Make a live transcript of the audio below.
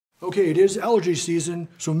Okay, it is allergy season,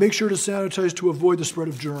 so make sure to sanitize to avoid the spread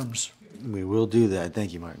of germs. We will do that.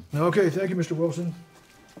 Thank you, Martin. Okay, thank you, Mr. Wilson.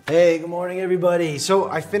 Hey, good morning, everybody. So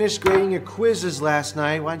I finished grading your quizzes last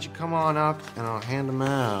night. Why don't you come on up and I'll hand them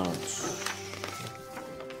out.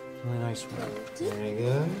 Really nice work. Very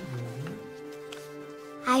good.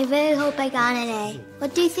 I really hope I got an A.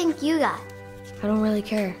 What do you think you got? I don't really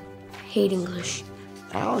care. I hate English.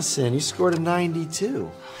 Allison, you scored a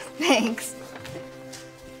 92. Thanks.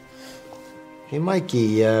 Hey,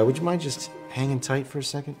 Mikey, would you mind just hanging tight for a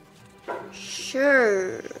second?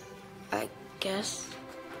 Sure, I guess.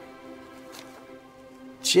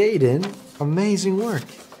 Jaden, amazing work.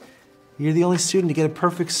 You're the only student to get a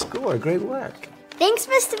perfect score. Great work. Thanks,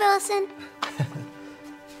 Mr. Wilson.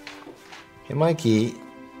 Hey, Mikey,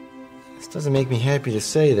 this doesn't make me happy to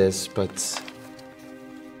say this, but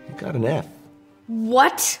you got an F.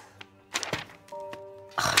 What?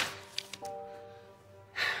 Ugh.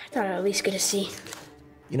 I thought I'd at least get a C.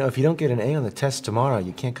 You know, if you don't get an A on the test tomorrow,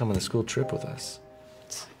 you can't come on the school trip with us.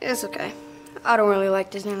 It's okay. I don't really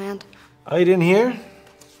like Disneyland. Oh, you didn't hear?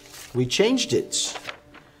 We changed it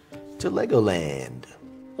to Legoland.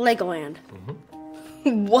 Legoland?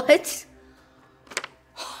 What?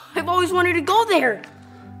 I've always wanted to go there.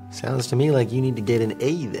 Sounds to me like you need to get an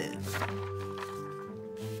A then.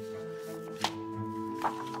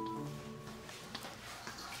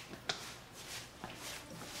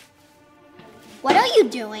 What are you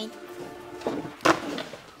doing?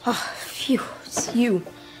 Oh, phew, it's you.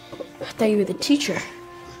 I thought you were the teacher.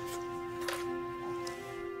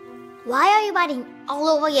 Why are you writing all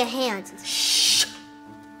over your hands? Shh!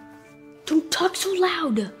 Don't talk so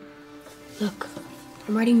loud. Look,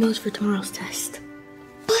 I'm writing notes for tomorrow's test.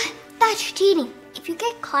 But that's cheating. If you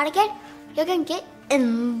get caught again, you're gonna get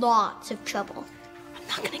in lots of trouble. I'm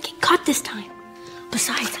not gonna get caught this time.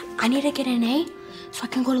 Besides, I need to get an A so I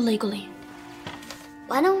can go to Legoland.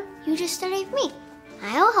 Why don't you just study with me?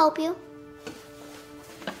 I'll help you.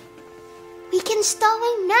 We can start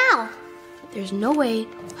right now. There's no way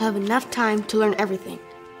I'll have enough time to learn everything.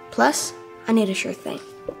 Plus, I need a sure thing.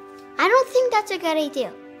 I don't think that's a good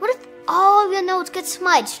idea. What if all of your notes get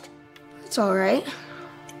smudged? It's all right,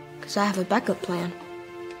 because I have a backup plan.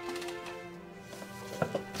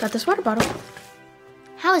 Got this water bottle.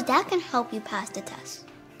 How is that gonna help you pass the test?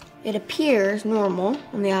 It appears normal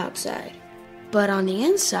on the outside, but on the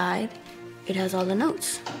inside, it has all the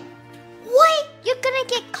notes. What? You're gonna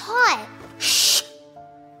get caught. Shh!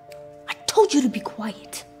 I told you to be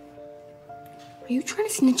quiet. Are you trying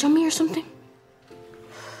to snitch on me or something?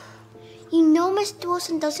 You know Mr.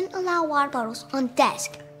 Wilson doesn't allow water bottles on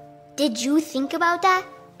desk. Did you think about that?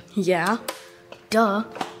 Yeah, duh.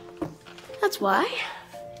 That's why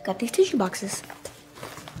I got these tissue boxes.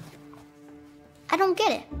 I don't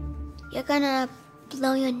get it. You're gonna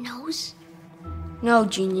blow your nose? No,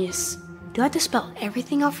 genius. Do I have to spell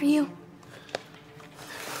everything out for you?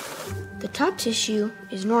 The top tissue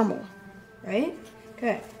is normal, right?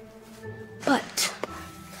 Okay. But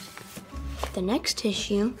the next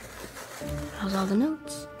tissue has all the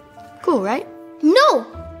notes. Cool, right? No,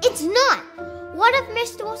 it's not. What if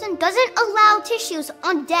Mr. Wilson doesn't allow tissues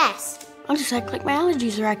on desks? I'll just act like my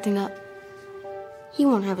allergies are acting up. He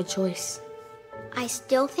won't have a choice. I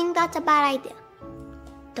still think that's a bad idea.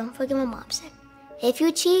 Don't forget what Mom said. If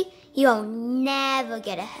you cheat, you'll never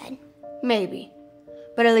get ahead. Maybe.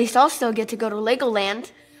 But at least I'll still get to go to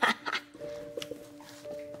Legoland.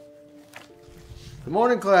 Good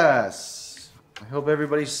morning, class. I hope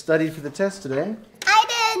everybody studied for the test today.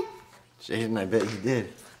 I did. Jaden, I bet you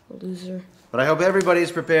did. Loser. But I hope everybody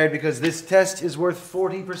is prepared because this test is worth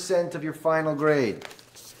 40% of your final grade.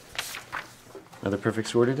 Another perfect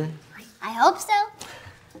score today? I hope so.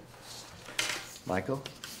 Michael?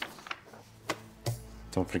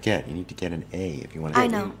 Don't forget, you need to get an A if you want to I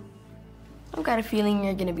know. I've got a feeling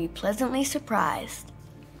you're going to be pleasantly surprised.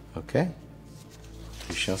 Okay.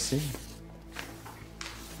 We shall see.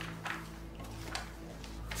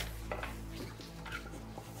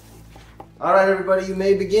 All right, everybody, you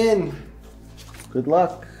may begin. Good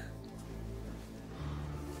luck.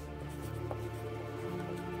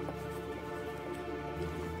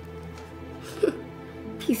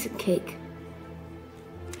 Piece of cake.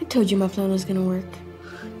 I told you my plan was going to work.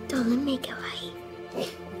 Don't make it right.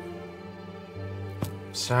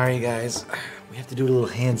 Sorry, guys. We have to do a little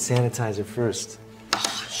hand sanitizer first.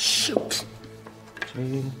 Oh, shoot.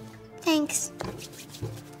 Jaden, Thanks.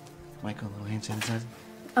 Michael, a little hand sanitizer?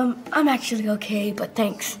 I'm actually okay, but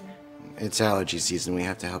thanks. It's allergy season. We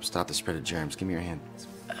have to help stop the spread of germs. Give me your hand.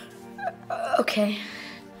 Okay.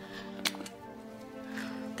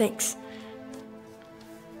 Thanks.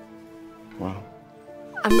 Wow.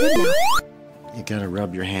 I'm good now. You gotta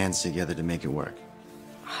rub your hands together to make it work.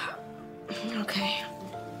 Okay.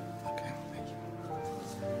 Okay, thank you.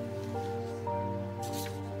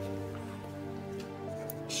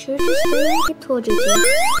 Sure, just do like I told you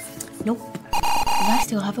to. Nope. 'Cause I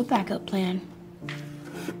still have a backup plan.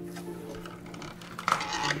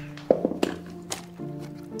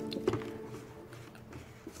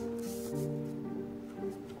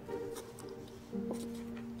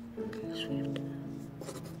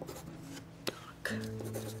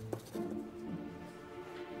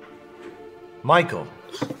 Michael,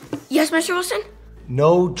 Yes, Mr. Wilson?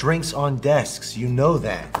 no drinks on desks. You know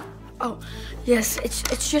that. Oh, yes,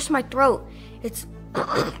 it's just my throat. It's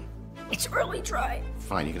it's really dry.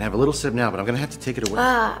 Fine, you can have a little sip now, but I'm gonna have to take it away.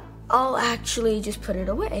 I'll actually just put it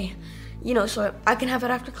away. You know, so I can have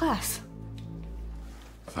it after class.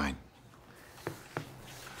 Fine.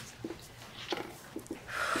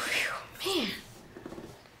 Man,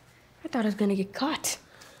 I thought I was gonna get caught.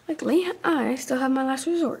 Luckily, I still have my last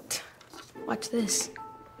resort. Watch this.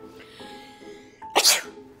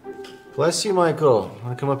 Bless you, Michael.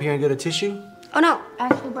 Want to come up here and get a tissue? Oh no, I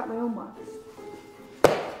actually brought my own box.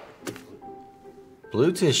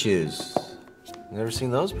 Blue tissues. Never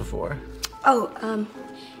seen those before. Oh,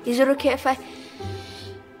 is it okay if I...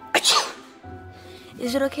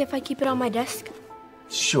 Is it okay if I keep it on my desk?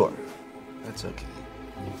 Sure. That's okay.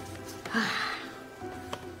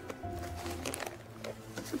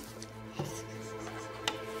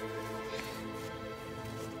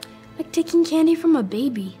 Like taking candy from a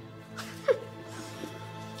baby.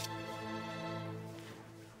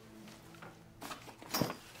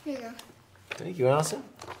 Here you go. Thank you, Allison.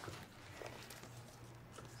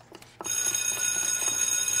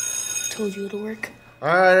 Told you it'll work. All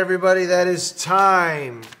right, everybody, that is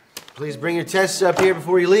time. Please bring your tests up here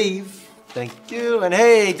before you leave. Thank you. And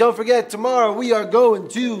hey, don't forget, tomorrow we are going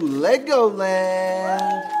to Legoland.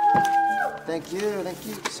 Thank you, thank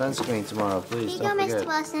you. Sunscreen tomorrow, please. Here you go, Don't Mr. forget.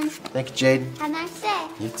 Wilson. Thank you, Jaden. Have a nice day.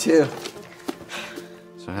 You too.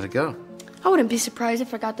 So how'd it go? I wouldn't be surprised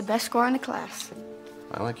if I got the best score in the class.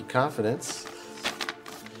 I like your confidence.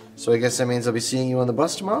 So I guess that means I'll be seeing you on the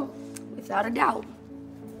bus tomorrow? Without a doubt.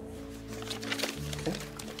 Okay.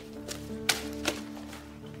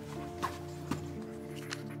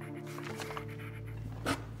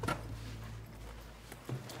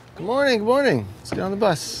 Good morning, good morning. Let's get on the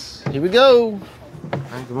bus. Here we go. All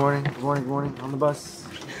right, good morning, good morning, good morning. On the bus.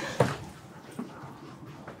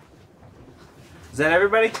 Is that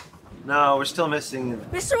everybody? No, we're still missing.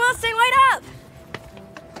 Mr. Wilson, wait up!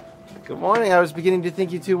 Good morning. I was beginning to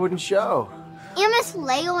think you two wouldn't show. You miss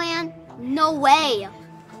Legoland? No way.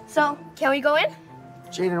 So, can we go in?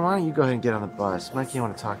 Jaden, why don't you go ahead and get on the bus? Mikey, I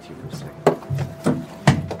want to talk to you for a second.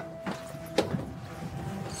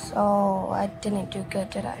 So, I didn't do good,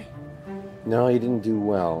 did I? No, you didn't do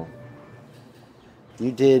well.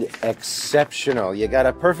 You did exceptional. You got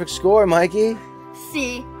a perfect score, Mikey.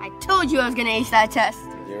 See, I told you I was gonna ace that test.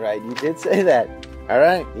 You're right, you did say that. All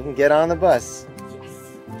right, you can get on the bus.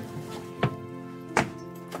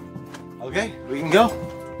 Okay, we can go.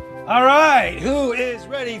 All right, who is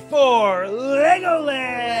ready for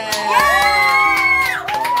Legoland?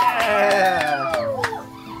 Yeah.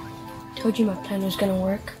 Told you my plan was gonna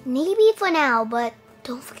work. Maybe for now, but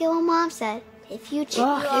don't forget what Mom said. If you cheat,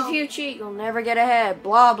 If you cheat, you'll never get ahead.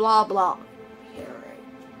 Blah, blah, blah.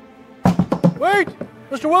 Wait!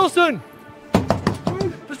 Mr. Wilson!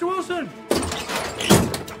 Mr. Wilson!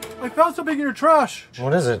 I found something in your trash.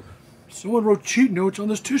 What is it? Someone wrote cheat notes on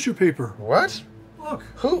this tissue paper. What? Look.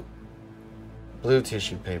 Who? Blue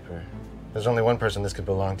tissue paper. There's only one person this could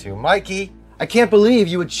belong to. Mikey, I can't believe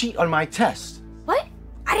you would cheat on my test. What?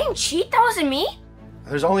 I didn't cheat? That wasn't me?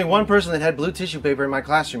 There's only one person that had blue tissue paper in my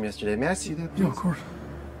classroom yesterday. May I see that, please? Yeah, of course.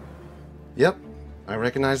 Yep, I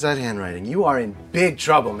recognize that handwriting. You are in big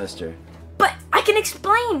trouble, mister. But I can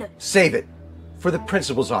explain. Save it for the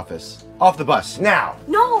principal's office. Off the bus, now.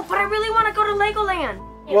 No, but I really want to go to Legoland.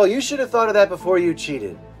 Well, you should have thought of that before you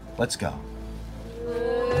cheated. Let's go.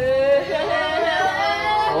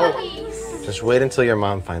 Just wait until your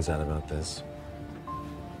mom finds out about this.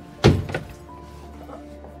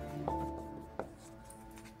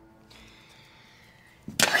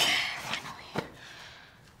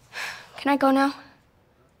 Can I go now?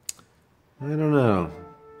 I don't know.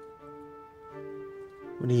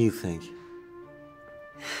 What do you think?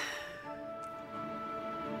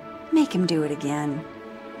 Make him do it again.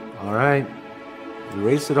 All right.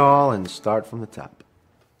 Erase it all and start from the top.